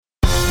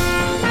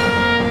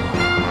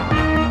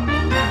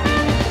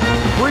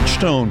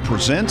Bridgestone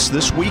presents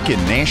This Week in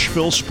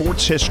Nashville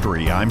Sports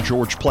History. I'm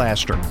George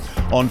Plaster.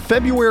 On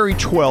February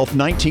 12,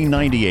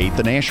 1998,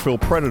 the Nashville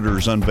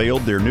Predators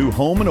unveiled their new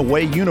home and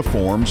away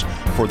uniforms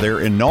for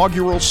their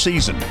inaugural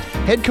season.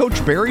 Head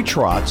coach Barry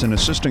Trotz and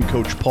assistant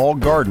coach Paul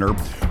Gardner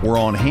were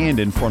on hand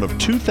in front of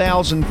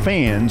 2,000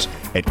 fans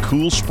at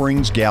Cool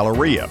Springs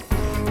Galleria.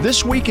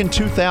 This week in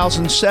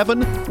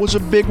 2007 was a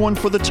big one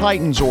for the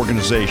Titans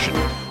organization.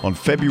 On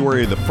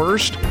February the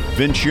 1st,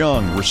 Vince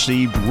Young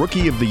received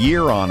Rookie of the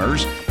Year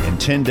honors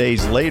and 10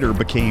 days later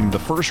became the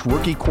first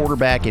rookie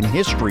quarterback in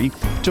history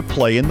to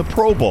play in the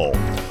Pro Bowl.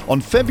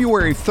 On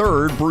February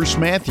 3rd, Bruce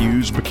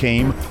Matthews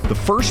became the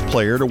first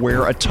player to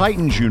wear a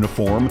Titans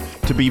uniform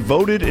to be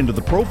voted into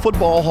the Pro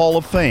Football Hall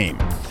of Fame.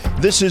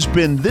 This has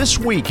been This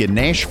Week in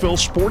Nashville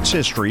Sports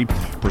History,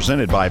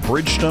 presented by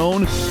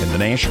Bridgestone and the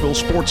Nashville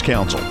Sports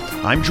Council.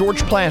 I'm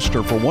George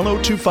Plaster for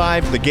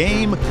 102.5 The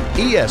Game,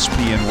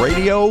 ESPN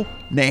Radio,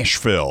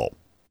 Nashville.